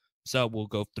show. So we'll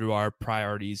go through our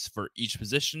priorities for each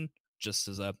position, just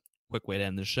as a quick way to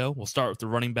end the show. We'll start with the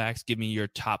running backs. Give me your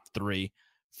top three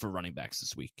for running backs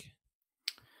this week.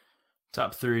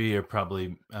 Top three are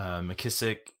probably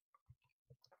McKissick,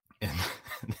 and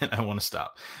then I want to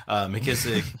stop.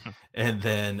 McKissick, and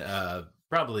then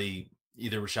probably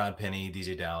either Rashad Penny,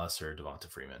 DJ Dallas, or Devonta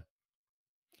Freeman.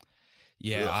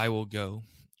 Yeah, ugh. I will go.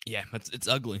 Yeah, it's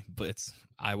ugly, but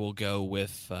I will go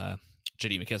with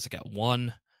J.D. McKissick at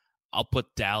 1. I'll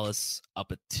put Dallas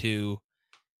up at 2,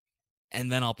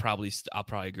 And then I'll probably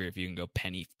agree if you can go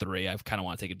Penny 3. I kind of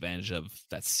want to take advantage of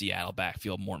that Seattle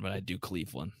backfield more than I do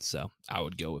Cleveland. So I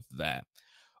would go with that.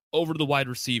 Over to the wide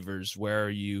receivers, how are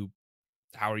you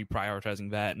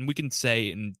prioritizing that? And we can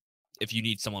say if you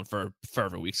need someone for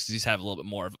further weeks, because these have a little bit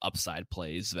more of upside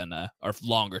plays than or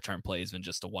longer term plays than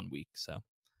just a 1 week. So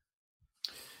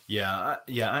I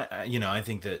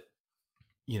think that,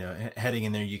 heading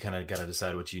in there, you kind of got to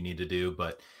decide what you need to do.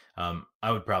 But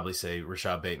I would probably say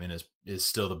Rashad Bateman is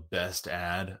still the best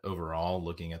ad overall,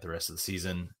 looking at the rest of the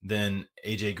season. Then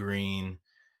AJ Green,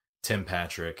 Tim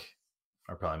Patrick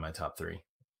are probably my top 3.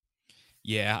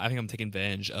 Yeah, I think I'm taking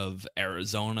advantage of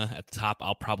Arizona at the top.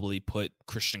 I'll probably put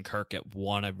Christian Kirk at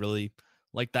 1. I really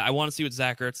like that. I want to see what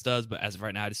Zach Ertz does, but as of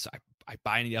right now, I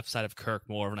buy into the upside of Kirk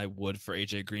more than I would for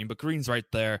AJ Green. But Green's right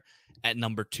there at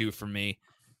number 2 for me.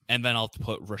 And then I'll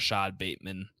put Rashad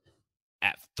Bateman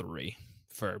at 3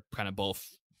 for kind of both.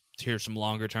 Here's some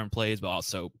longer term plays, but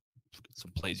also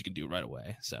some plays you can do right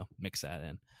away. So mix that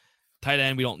in. Tight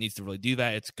end, we don't need to really do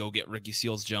that. It's go get Ricky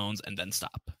Seals-Jones and then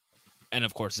stop. And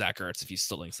of course, Zach Ertz if he's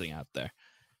still sitting out there.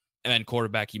 And then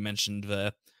quarterback, you mentioned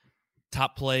the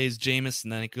top plays, Jameis,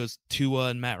 and then it goes Tua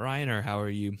and Matt Ryan, or how are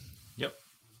you? Yep.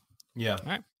 Yeah. All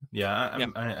right. Yeah.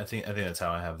 I think that's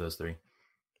how I have those 3.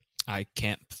 I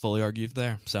can't fully argue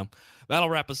there. So that'll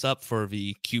wrap us up for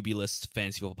the QB List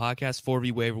Fantasy Football Podcast for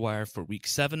the Waiver Wire for Week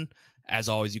 7. As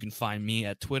always, you can find me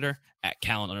at Twitter at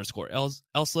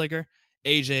Callan_Elslager.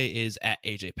 AJ is at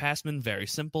AJ Passman. Very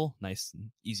simple, nice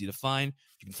and easy to find.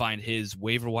 You can find his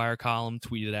Waiver Wire column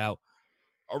tweeted out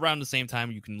around the same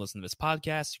time you can listen to this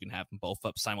podcast. You can have them both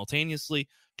up simultaneously.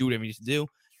 Do whatever you need to do.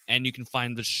 And you can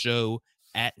find the show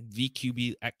at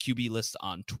QB List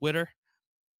on Twitter.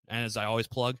 And as I always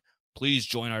plug, please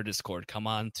join our Discord. Come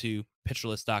on to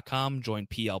pitcherlist.com, join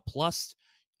PL Plus,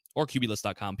 or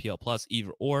QBlist.com, PL Plus,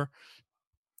 either or.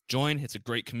 Join. It's a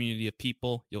great community of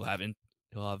people. You'll have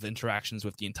interactions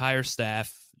with the entire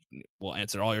staff. We'll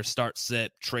answer all your start,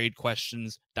 sit, trade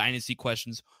questions, dynasty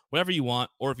questions, whatever you want.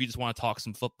 Or if you just want to talk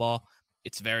some football,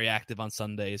 it's very active on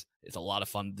Sundays. It's a lot of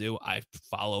fun to do. I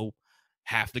follow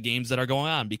half the games that are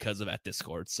going on because of that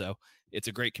Discord. So it's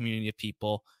a great community of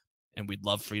people, and we'd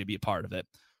love for you to be a part of it.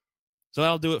 So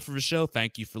that'll do it for the show.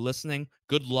 Thank you for listening.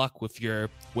 Good luck with your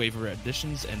waiver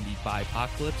additions and the bye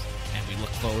apocalypse, and we look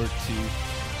forward to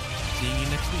seeing you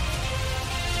next week.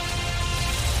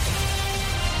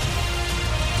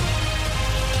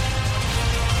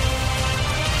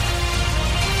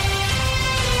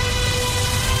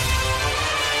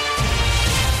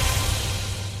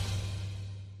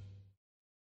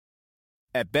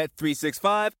 At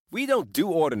Bet365, we don't do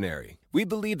ordinary. We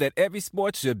believe that every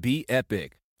sport should be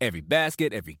epic. Every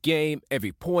basket, every game,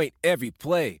 every point, every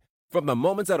play. From the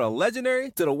moments that are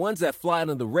legendary to the ones that fly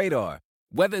under the radar.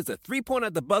 Whether it's a three-pointer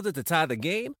at the buzzer to tie the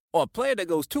game or a player that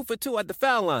goes 2 for 2 at the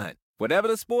foul line. Whatever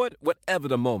the sport, whatever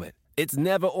the moment. It's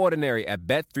never ordinary at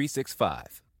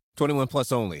Bet365. 21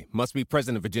 plus only. Must be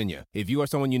present in Virginia. If you or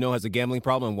someone you know has a gambling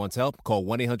problem and wants help, call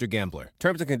 1-800-GAMBLER.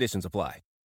 Terms and conditions apply.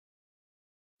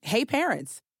 Hey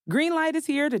parents, Greenlight is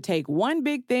here to take one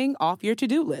big thing off your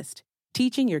to-do list,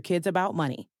 teaching your kids about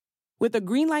money. With a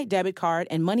Greenlight debit card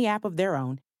and money app of their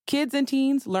own, kids and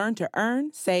teens learn to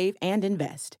earn, save, and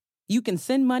invest. You can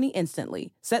send money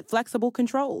instantly, set flexible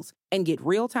controls, and get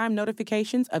real-time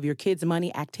notifications of your kids'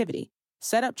 money activity.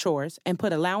 Set up chores and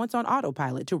put allowance on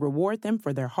autopilot to reward them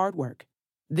for their hard work.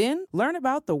 Then learn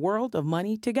about the world of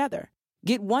money together.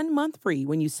 Get 1 month free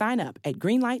when you sign up at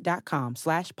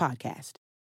greenlight.com/podcast.